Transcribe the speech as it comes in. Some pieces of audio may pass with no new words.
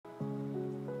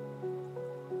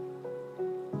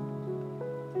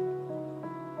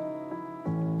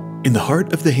In the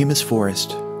heart of the Jemez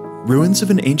Forest, ruins of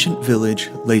an ancient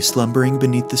village lay slumbering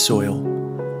beneath the soil.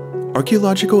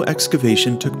 Archaeological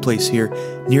excavation took place here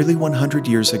nearly 100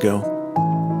 years ago.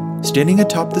 Standing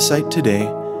atop the site today,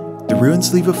 the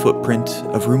ruins leave a footprint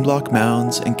of roomblock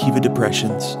mounds and kiva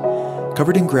depressions,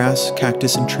 covered in grass,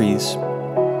 cactus, and trees.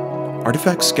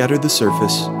 Artifacts scatter the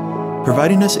surface,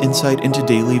 providing us insight into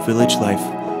daily village life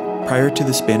prior to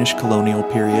the Spanish colonial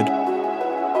period.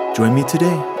 Join me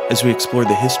today as we explore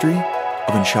the history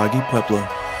of Unshagi Pueblo.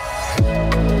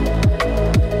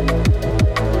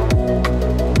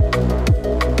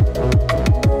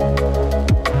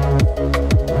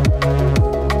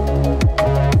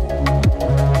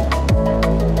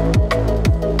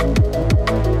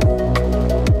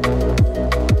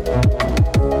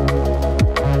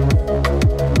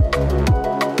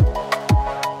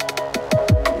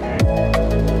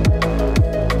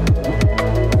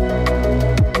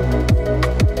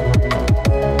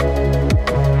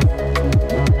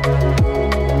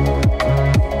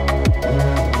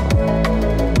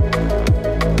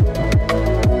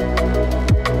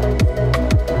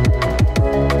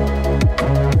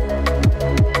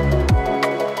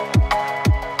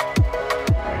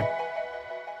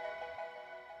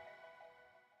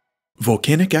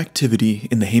 Volcanic activity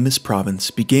in the Jemez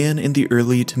province began in the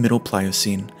early to middle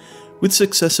Pliocene, with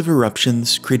successive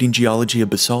eruptions creating geology of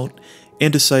basalt,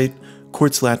 andesite,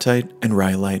 quartz latite, and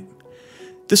rhyolite.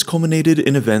 This culminated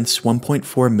in events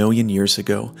 1.4 million years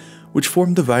ago, which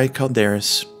formed the Valle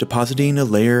Calderas, depositing a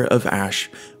layer of ash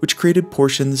which created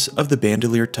portions of the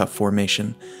Bandelier Tuff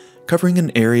Formation, covering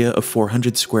an area of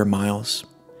 400 square miles.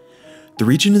 The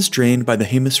region is drained by the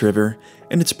Jemez River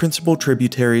and its principal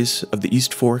tributaries of the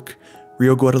East Fork,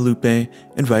 Rio Guadalupe,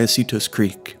 and Vallecitos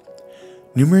Creek.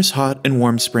 Numerous hot and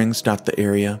warm springs dot the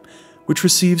area, which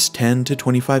receives 10 to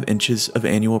 25 inches of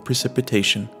annual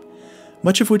precipitation,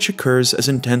 much of which occurs as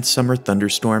intense summer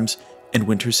thunderstorms and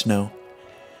winter snow.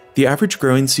 The average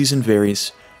growing season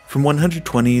varies from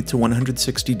 120 to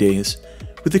 160 days,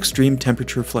 with extreme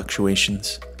temperature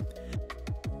fluctuations.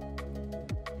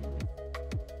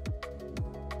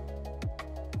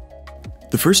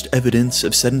 The first evidence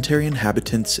of sedentary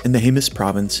inhabitants in the Jemez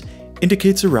province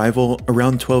indicates arrival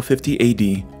around 1250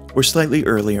 AD or slightly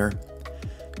earlier.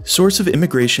 Source of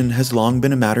immigration has long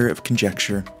been a matter of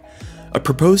conjecture. A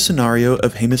proposed scenario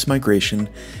of Jemez migration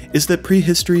is that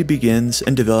prehistory begins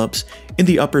and develops in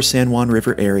the upper San Juan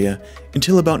River area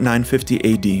until about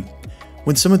 950 AD,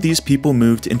 when some of these people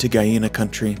moved into Guyana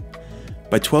country.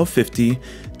 By 1250,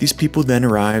 these people then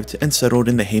arrived and settled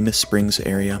in the Jemez Springs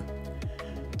area.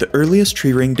 The earliest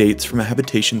tree ring dates from a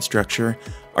habitation structure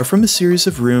are from a series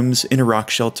of rooms in a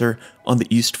rock shelter on the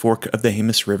East Fork of the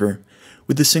Jemez River,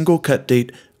 with a single cut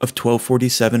date of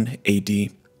 1247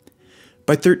 AD.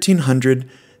 By 1300,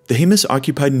 the Jemez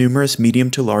occupied numerous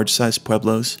medium to large-sized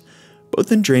pueblos,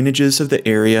 both in drainages of the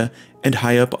area and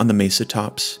high up on the mesa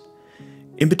tops.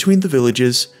 In between the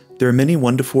villages, there are many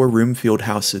 1 to 4 room field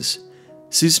houses,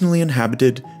 seasonally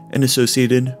inhabited and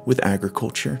associated with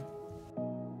agriculture.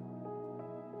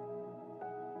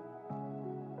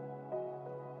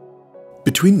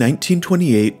 Between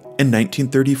 1928 and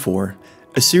 1934,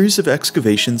 a series of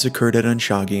excavations occurred at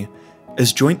Unshagi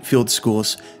as joint field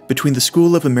schools between the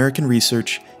School of American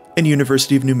Research and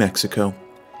University of New Mexico.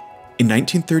 In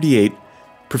 1938,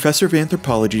 Professor of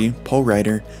Anthropology Paul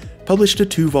Ryder published a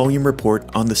 2-volume report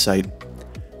on the site.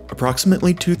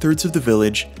 Approximately 2/3 of the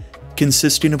village,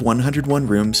 consisting of 101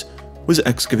 rooms, was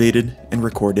excavated and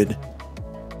recorded.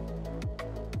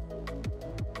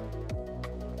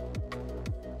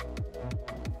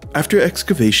 After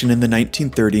excavation in the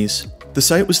 1930s, the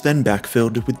site was then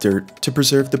backfilled with dirt to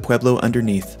preserve the pueblo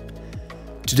underneath.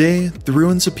 Today, the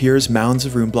ruins appear as mounds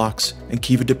of roomblocks and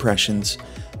kiva depressions,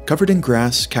 covered in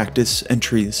grass, cactus, and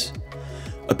trees.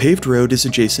 A paved road is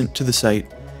adjacent to the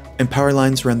site, and power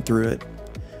lines run through it.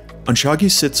 Unshagi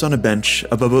sits on a bench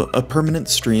above a permanent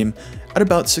stream at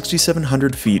about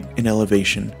 6,700 feet in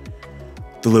elevation.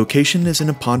 The location is in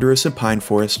a ponderosa pine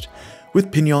forest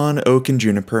with pinon, oak, and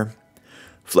juniper.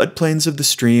 Floodplains of the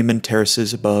stream and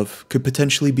terraces above could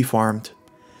potentially be farmed.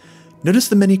 Notice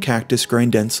the many cactus growing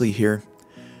densely here.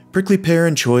 Prickly pear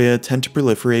and cholla tend to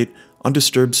proliferate on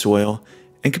disturbed soil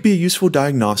and could be a useful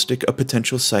diagnostic of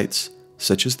potential sites,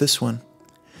 such as this one.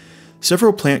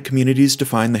 Several plant communities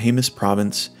define the Jemez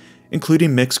province,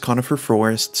 including mixed conifer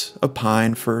forests of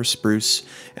pine, fir, spruce,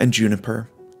 and juniper.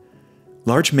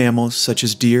 Large mammals such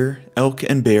as deer, elk,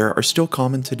 and bear are still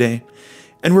common today,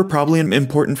 and were probably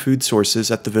important food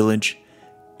sources at the village.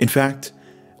 In fact,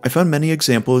 I found many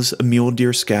examples of mule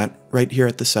deer scat right here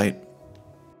at the site.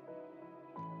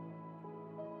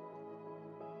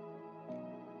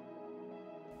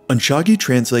 Unshagi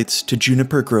translates to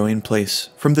juniper growing place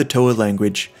from the Toa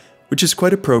language, which is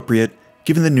quite appropriate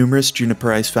given the numerous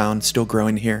juniperi found still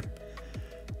growing here.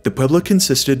 The pueblo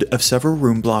consisted of several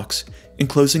room blocks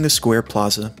enclosing a square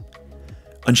plaza.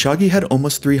 Unshagi had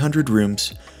almost 300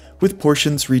 rooms, with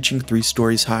portions reaching 3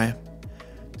 stories high.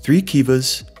 3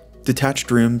 kivas,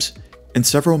 detached rooms, and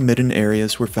several midden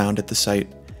areas were found at the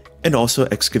site, and also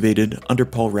excavated under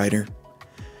Paul Ryder.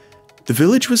 The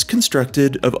village was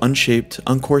constructed of unshaped,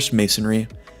 uncourse masonry,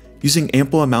 using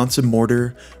ample amounts of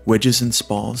mortar, wedges, and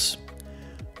spalls.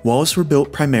 Walls were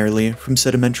built primarily from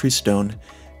sedimentary stone,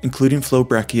 including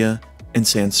flowbreccia and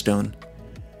sandstone.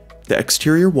 The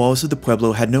exterior walls of the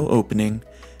pueblo had no opening,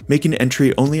 making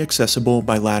entry only accessible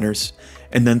by ladders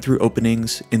and then through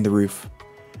openings in the roof.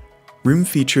 Room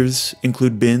features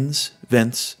include bins,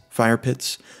 vents, fire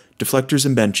pits, deflectors,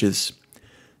 and benches.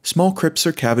 Small crypts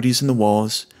or cavities in the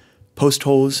walls, post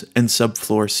holes, and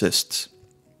subfloor cysts.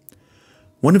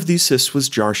 One of these cysts was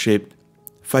jar-shaped,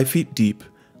 5 feet deep,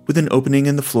 with an opening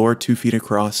in the floor 2 feet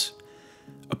across.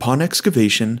 Upon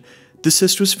excavation, the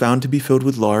cyst was found to be filled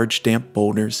with large, damp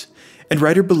boulders, and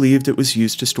Ryder believed it was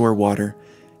used to store water,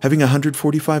 having a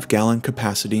 145-gallon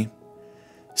capacity.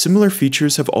 Similar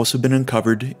features have also been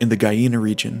uncovered in the Guyana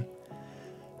region.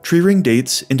 Tree ring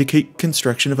dates indicate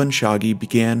construction of Unshagi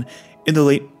began in the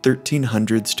late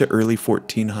 1300s to early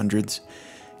 1400s,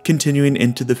 continuing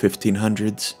into the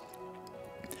 1500s.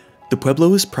 The pueblo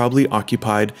was probably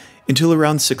occupied until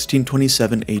around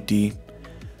 1627 AD.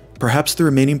 Perhaps the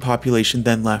remaining population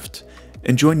then left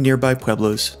and joined nearby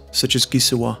pueblos such as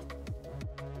Gisawa.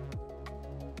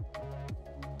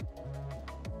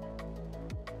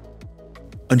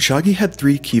 Unshagi had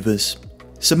 3 kivas,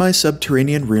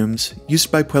 semi-subterranean rooms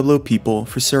used by Pueblo people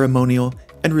for ceremonial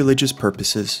and religious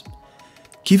purposes.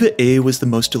 Kiva A was the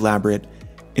most elaborate,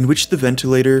 in which the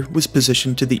ventilator was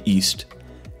positioned to the east.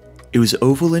 It was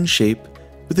oval in shape,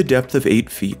 with a depth of 8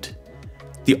 feet.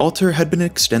 The altar had been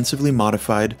extensively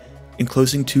modified,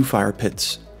 enclosing 2 fire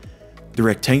pits. The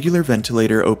rectangular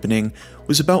ventilator opening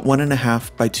was about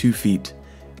 1.5 by 2 feet,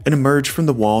 and emerged from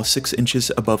the wall 6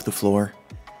 inches above the floor.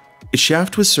 Its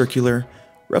shaft was circular,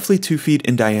 roughly 2 feet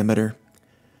in diameter.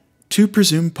 2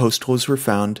 presumed post holes were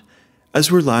found,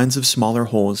 as were lines of smaller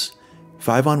holes,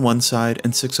 5 on one side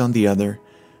and 6 on the other,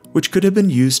 which could have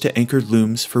been used to anchor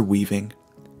looms for weaving.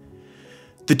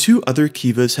 The 2 other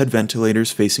kivas had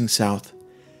ventilators facing south.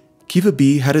 Kiva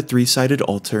B had a 3-sided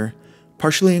altar,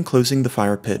 partially enclosing the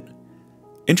fire pit.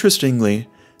 Interestingly,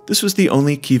 this was the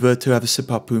only kiva to have a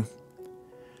sipapu,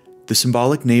 the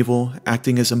symbolic navel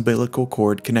acting as umbilical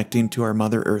cord connecting to our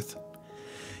Mother Earth.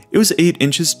 It was 8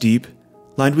 inches deep,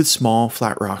 lined with small,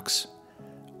 flat rocks.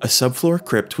 A subfloor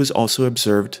crypt was also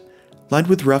observed, lined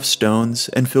with rough stones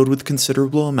and filled with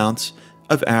considerable amounts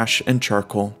of ash and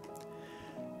charcoal.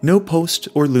 No post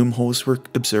or loom holes were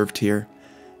observed here.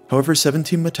 However,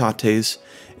 17 metates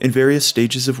in various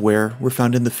stages of wear were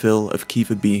found in the fill of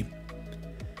Kiva B.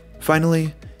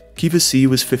 Finally, Kiva C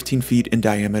was 15 feet in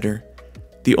diameter.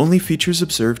 The only features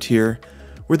observed here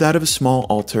were that of a small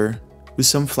altar with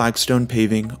some flagstone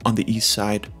paving on the east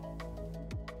side.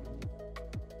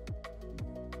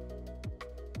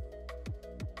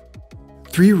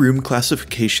 Three room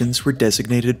classifications were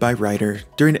designated by Ryder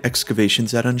during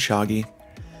excavations at Unshagi.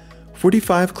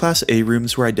 45 Class A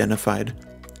rooms were identified,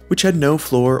 which had no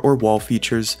floor or wall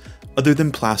features other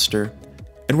than plaster,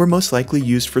 and were most likely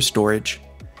used for storage.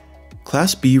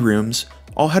 Class B rooms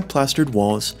all had plastered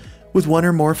walls with 1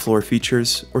 or more floor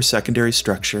features or secondary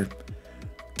structure.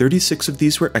 36 of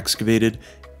these were excavated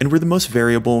and were the most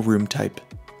variable room type.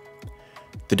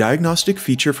 The diagnostic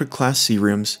feature for Class C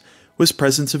rooms was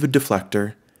presence of a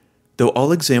deflector, though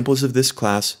all examples of this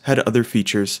class had other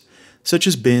features, such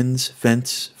as bins,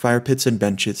 vents, fire pits, and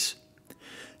benches.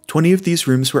 20 of these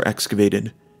rooms were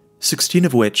excavated, 16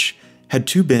 of which had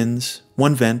 2 bins,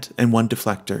 1 vent, and 1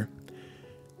 deflector.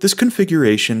 This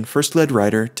configuration first led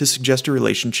Ryder to suggest a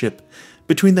relationship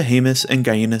between the Jemez and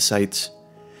Guyana sites.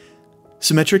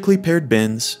 Symmetrically paired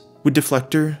bins, with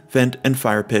deflector, vent, and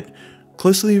fire pit,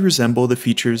 closely resemble the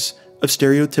features of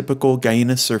stereotypical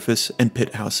Guyana surface and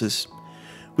pit houses,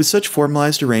 with such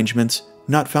formalized arrangements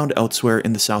not found elsewhere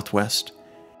in the Southwest.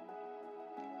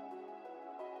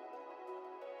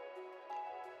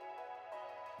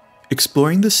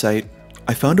 Exploring the site,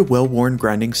 I found a well-worn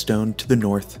grinding stone to the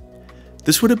north.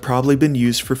 This would have probably been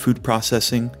used for food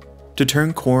processing, to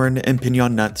turn corn and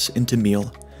piñon nuts into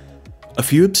meal. A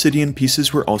few obsidian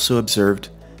pieces were also observed,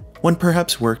 one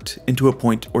perhaps worked into a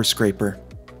point or scraper.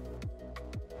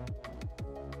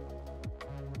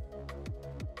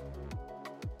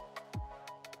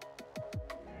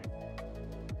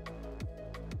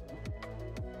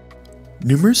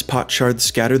 Numerous pot shards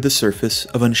scattered the surface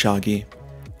of Unshagi.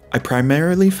 I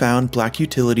primarily found black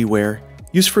utility ware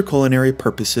used for culinary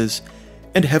purposes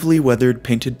and heavily weathered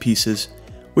painted pieces,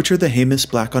 which are the Jemez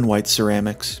black on white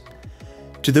ceramics.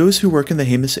 To those who work in the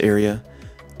Jemez area,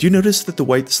 do you notice that the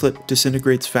white slip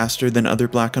disintegrates faster than other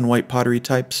black on white pottery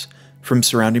types from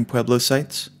surrounding Pueblo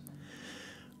sites?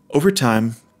 Over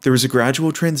time, there was a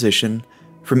gradual transition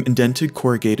from indented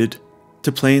corrugated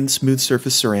to plain smooth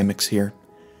surface ceramics here.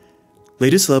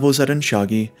 Latest levels at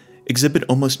Unshagi exhibit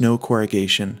almost no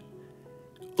corrugation.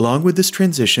 Along with this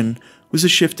transition was a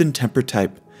shift in temper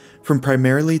type from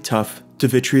primarily tough to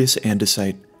vitreous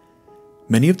andesite.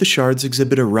 Many of the shards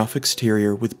exhibit a rough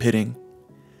exterior with pitting.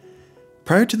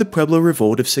 Prior to the Pueblo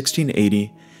Revolt of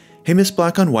 1680, Jemez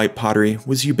black on white pottery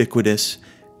was ubiquitous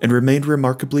and remained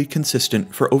remarkably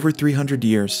consistent for over 300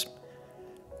 years.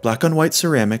 Black on white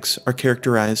ceramics are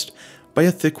characterized by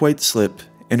a thick white slip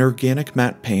and organic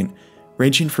matte paint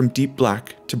ranging from deep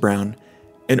black to brown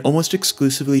and almost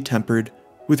exclusively tempered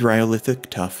with rhyolithic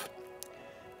tuff.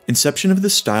 Inception of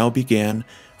this style began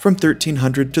from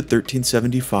 1300 to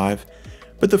 1375,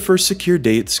 but the first secure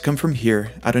dates come from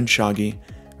here at Unshagi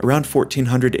around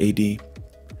 1400 AD.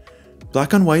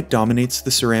 Black on white dominates the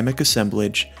ceramic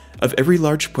assemblage of every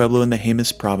large pueblo in the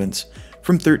Jemez province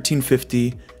from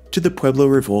 1350 to the Pueblo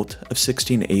Revolt of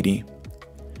 1680.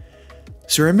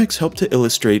 Ceramics help to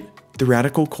illustrate the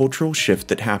radical cultural shift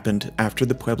that happened after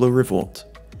the Pueblo Revolt.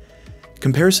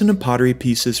 Comparison of pottery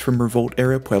pieces from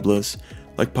Revolt-era pueblos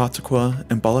like Pataqua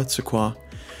and Balatsaqua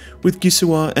with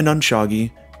Gisua and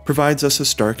Unshagi provides us a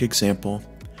stark example,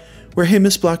 where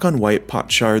Jemez black on white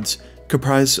pot shards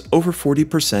comprise over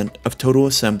 40% of total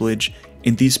assemblage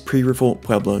in these pre-revolt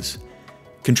pueblos,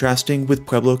 contrasting with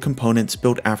Pueblo components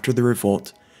built after the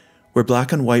revolt, where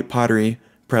black on white pottery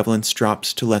prevalence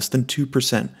drops to less than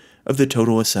 2% of the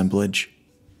total assemblage.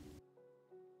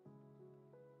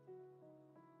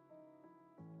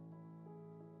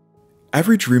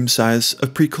 Average room size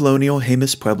of pre-colonial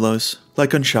Jemez pueblos, like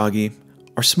Unshagi,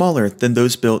 are smaller than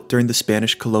those built during the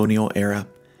Spanish colonial era.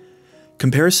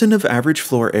 Comparison of average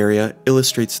floor area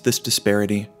illustrates this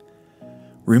disparity.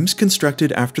 Rooms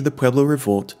constructed after the Pueblo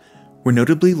Revolt were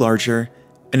notably larger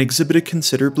and exhibit a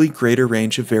considerably greater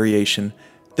range of variation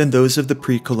than those of the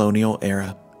pre-colonial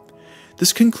era.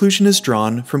 This conclusion is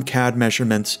drawn from CAD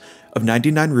measurements of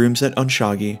 99 rooms at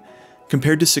Unshagi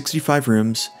compared to 65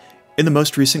 rooms in the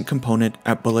most recent component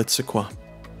at Balatsaqua.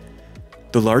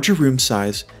 The larger room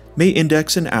size may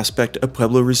index an aspect of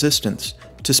Pueblo resistance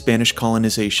to Spanish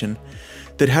colonization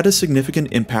that had a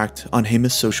significant impact on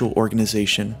Jemez social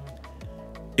organization.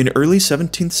 In early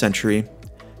 17th century,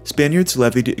 Spaniards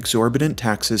levied exorbitant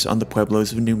taxes on the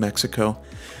pueblos of New Mexico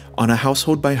on a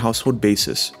household-by-household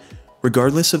basis,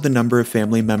 regardless of the number of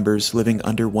family members living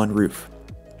under one roof.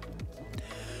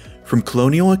 From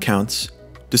colonial accounts,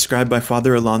 described by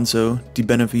Father Alonso de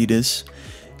Benavides,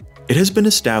 it has been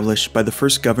established by the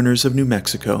first governors of New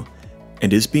Mexico,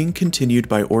 and is being continued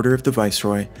by order of the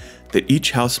Viceroy, that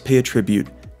each house pay a tribute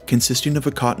consisting of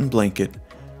a cotton blanket,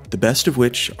 the best of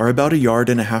which are about 1.5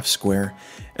 yards square,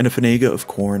 and a fanega of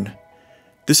corn.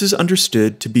 This is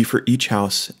understood to be for each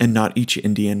house and not each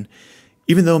Indian,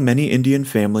 even though many Indian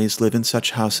families live in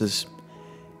such houses.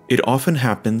 It often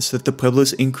happens that the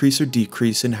pueblos increase or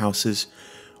decrease in houses,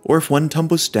 or if one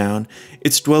tumbles down,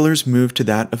 its dwellers move to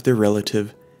that of their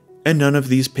relative, and none of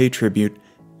these pay tribute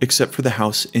except for the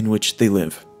house in which they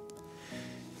live.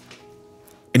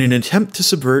 In an attempt to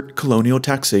subvert colonial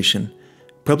taxation,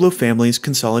 Pueblo families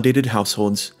consolidated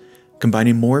households,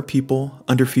 combining more people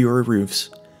under fewer roofs.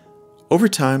 Over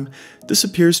time, this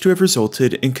appears to have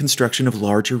resulted in construction of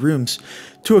larger rooms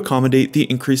to accommodate the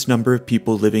increased number of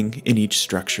people living in each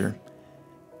structure.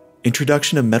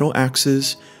 Introduction of metal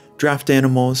axes, draft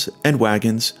animals, and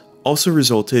wagons also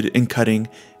resulted in cutting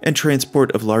and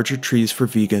transport of larger trees for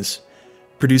vigas,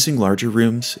 producing larger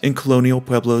rooms in colonial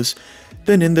pueblos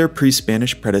than in their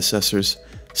pre-Spanish predecessors,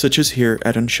 such as here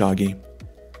at Unshagi.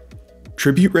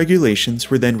 Tribute regulations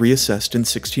were then reassessed in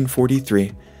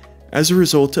 1643 as a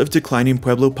result of declining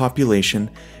Pueblo population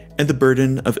and the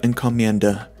burden of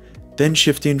encomienda, then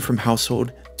shifting from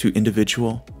household to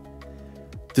individual.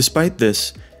 Despite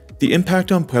this, the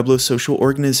impact on Pueblo social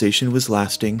organization was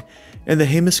lasting, and the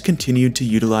Jemez continued to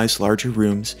utilize larger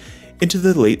rooms into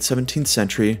the late 17th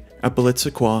century at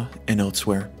Balatsaqua and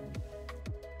elsewhere.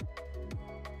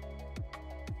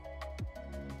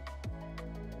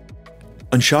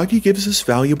 Unshagi gives us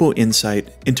valuable insight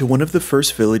into one of the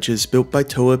first villages built by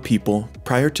Toa people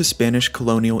prior to Spanish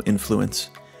colonial influence.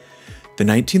 The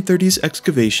 1930s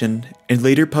excavation and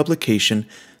later publication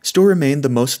still remain the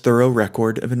most thorough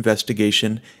record of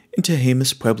investigation into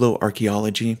Jemez Pueblo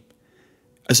archaeology.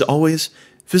 As always,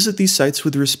 visit these sites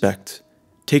with respect,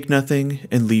 take nothing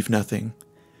and leave nothing.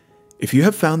 If you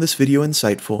have found this video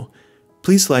insightful,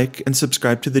 please like and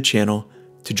subscribe to the channel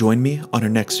to join me on our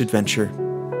next adventure.